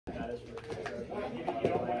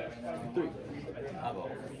Bravo.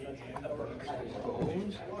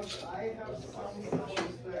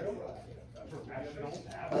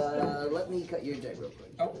 Let me cut your deck real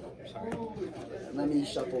quick. Oh, sorry. Let me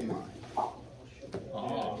shuffle mine.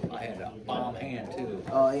 Oh, I had a bomb hand too.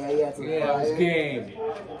 Oh yeah, yeah. Yeah, it was game.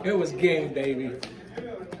 It was game, baby.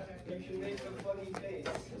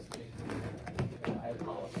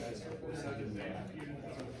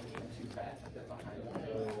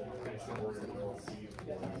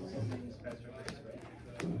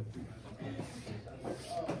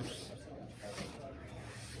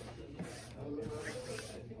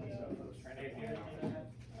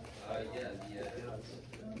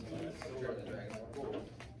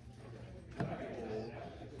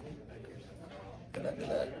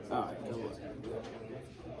 Alright, go on.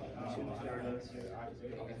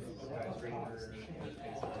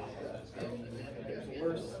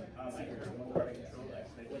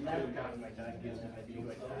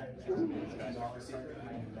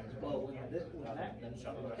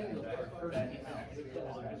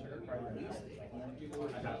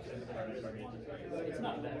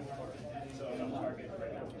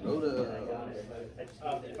 Rhoda.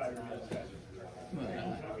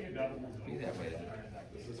 Be that way.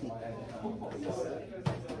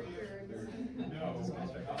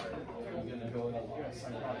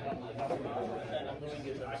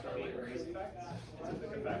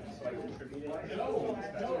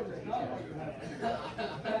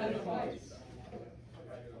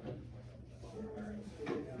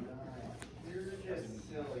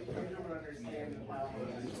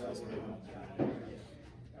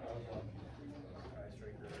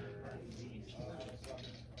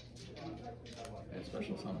 And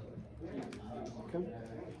special summon. Okay.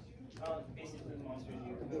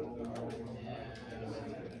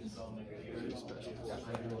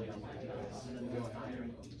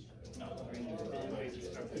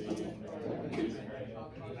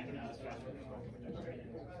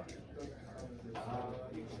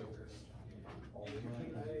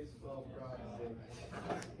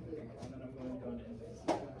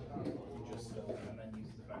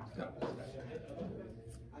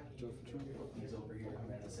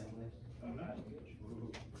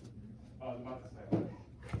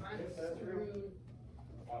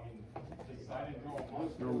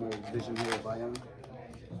 Normal vision here, Biome.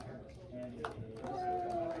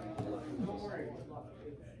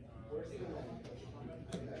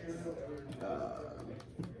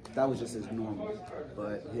 That was just his normal,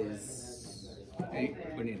 but his. Hey,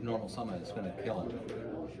 we need normal summon. It's going to kill him.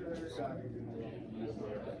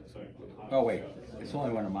 Oh wait, it's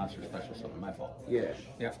only when a monster special summon. My fault. Yeah.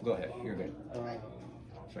 Yeah, go ahead. You're good.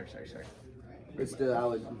 Sorry. It's still, I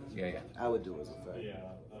would. Yeah. I would do as a fact.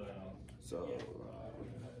 So,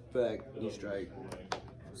 fact, you strike.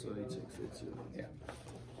 So he takes it too. Yeah.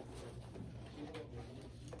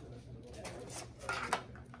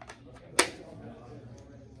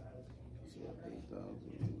 So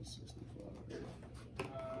 8,065.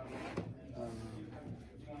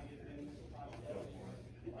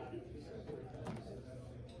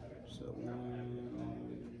 So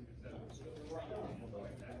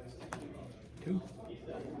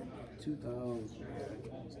 2,000.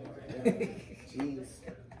 Jeez.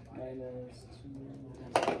 Minus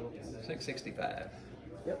 2. 665.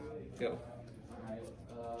 Yep. Go.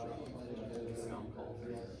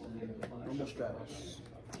 Normal Stratos.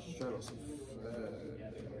 Stratos.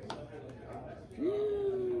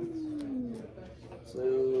 So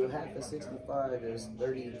half of 65 is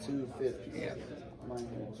 3250. Yeah. Minus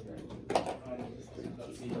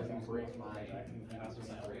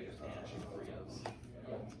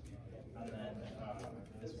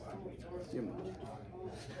Give me.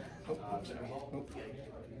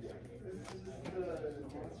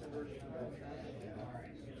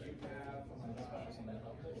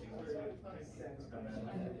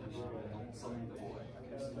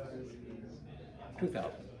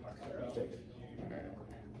 $2,000. Take it.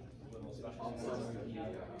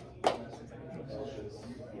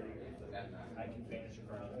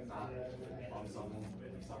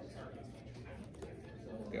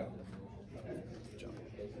 Go. Jump.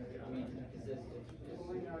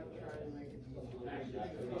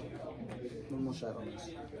 Normal shadow miss.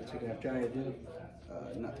 Take it off giant, dude.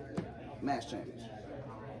 Nothing. Mass change.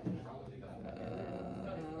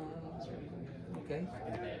 Okay.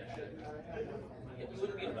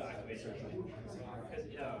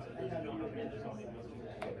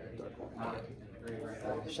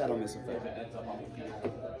 Shadow miss effect.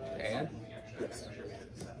 And? Yes.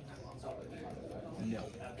 No.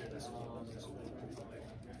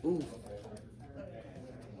 Ooh.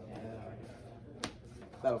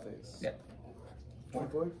 Battle phase. Yeah.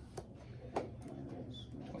 24.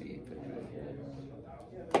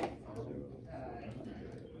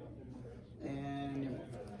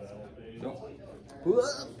 Go.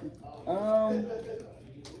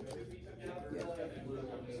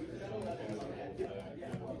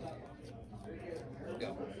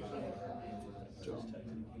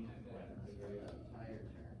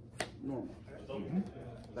 Normal.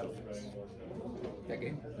 Battlefields. That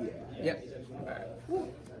game? Yeah. Yep. Alright.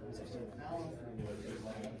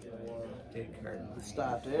 Take card.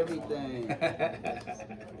 Stopped everything.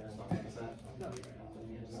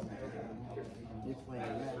 You're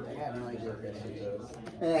playing that. I have no idea what that shit does.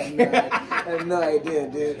 I have no idea,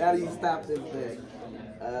 dude. How do you stop this thing?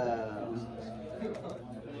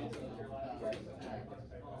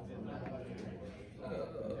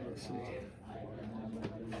 Let's see.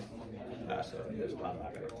 So this one, I'm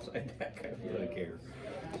not going to play that. I really care.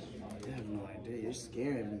 I have no idea. You're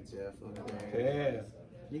scaring me, Jeff. Over there. Yeah.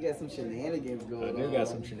 You got some shenanigans going on. I do got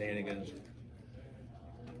some shenanigans.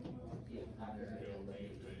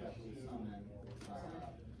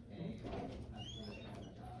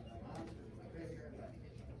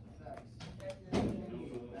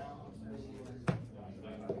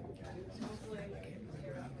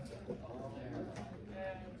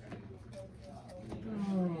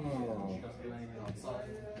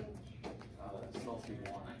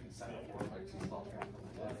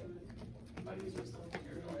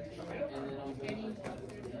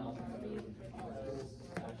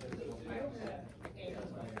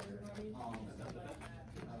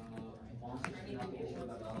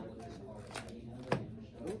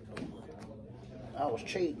 I was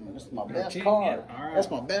cheating. This is my best cheating, card. yeah. All right.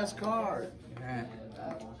 That's my best card. All right.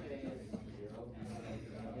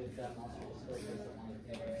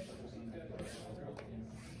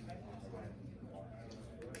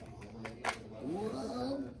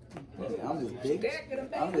 Hey,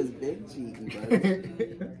 I'm this big cheating, buddy.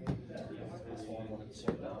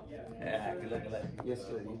 Yeah, good luck with that. Yes,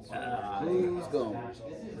 sir. Who's going?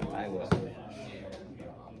 I will.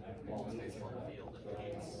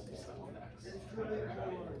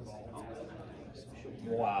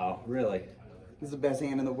 Wow, really? This is the best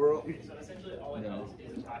hand in the world. No.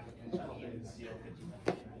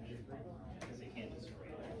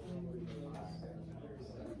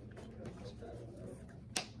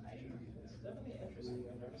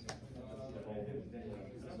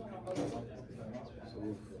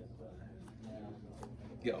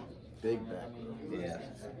 Go. Big back. Yeah.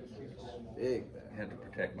 Big back. I had to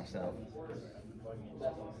protect myself.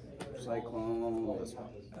 Cyclone. This one.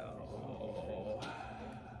 Oh.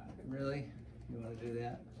 Really? You want to do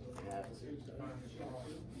that? Yeah.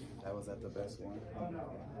 That was at the best one.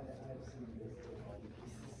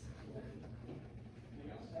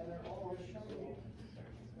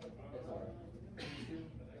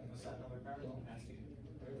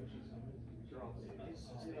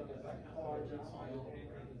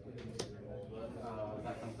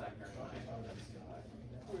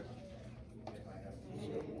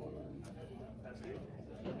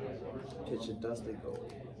 Pitch a dusty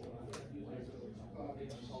gold.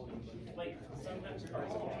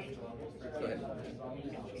 Go ahead.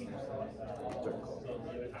 Third call.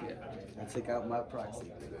 Yeah. I took out my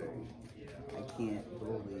proxy today. I can't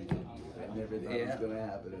believe it. I never thought it was going to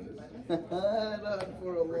happen. Not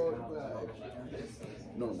for a long time.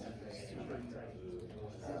 Normal.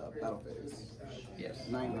 Battle phase. Yes.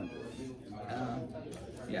 900.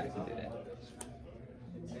 Yeah, I can do that.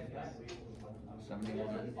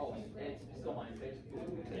 71.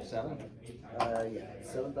 To 7? Yeah.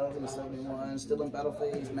 7,071. Still in battle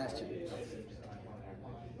phase. Match change.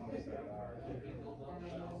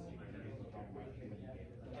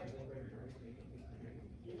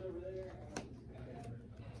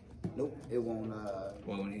 Nope, it won't.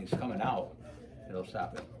 Well, when he's coming out, it'll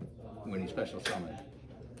stop it. When he's special summoned.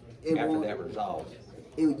 It After won't, that resolves.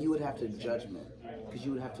 you would have to judgment, because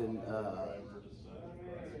you would have to,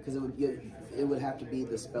 because it would have to be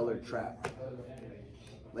the speller trap.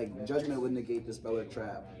 Like judgment would negate the speller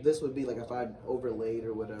trap. This would be like if I overlaid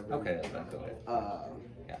or whatever. Okay, that's fine. Okay.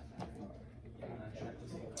 Yeah.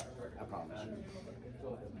 I promise you.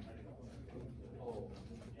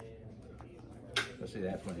 So see,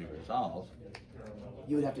 that's when he resolves.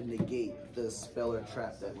 You would have to negate the speller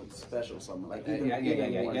trap that would special summon. Like even,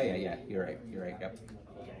 Yeah. one. You're right. Yep.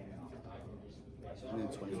 And then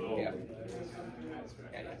 20. Yeah.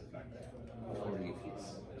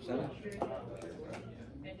 47?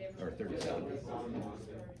 Or 37?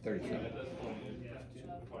 37.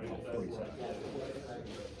 47.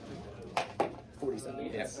 47.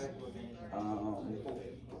 Yep.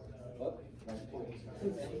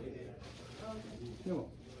 No.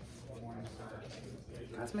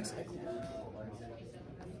 Cosmic Cycle.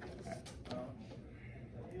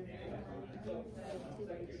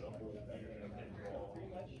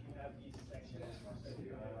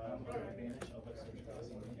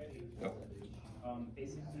 Oh.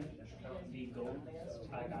 Basically, the gold lands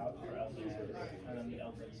tag out for elders, and then the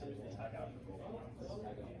elders will tag out for gold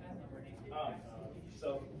lands.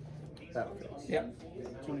 So these Battlefields. Yep.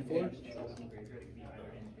 24? I just call it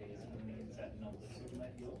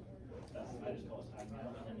tagging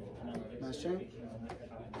out, and then Nice turn.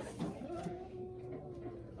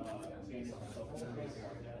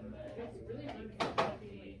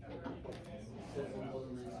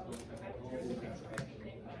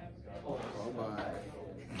 Oh my.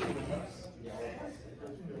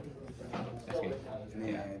 That's good.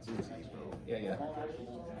 Man, GG's, bro. Yeah, yeah.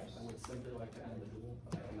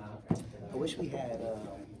 I wish we had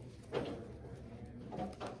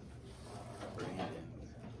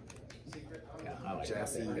Yeah, I like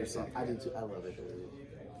Jesse that. or something. I do too. I love it,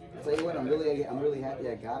 dude. Tell you what, I'm really happy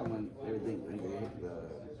I got him and everything.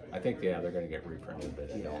 I think, yeah, they're going to get reprinted,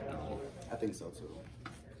 but I Yeah, don't know. I think so too.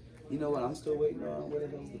 You know what? I'm still waiting on. What the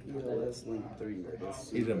hell's the PLS Link 3?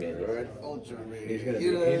 He's gonna be in Or it. Ultra Rare. He's going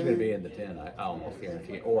to be in the 10, I almost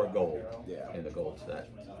guarantee, or gold. Yeah. In the gold set.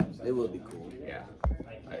 It would be cool. Yeah.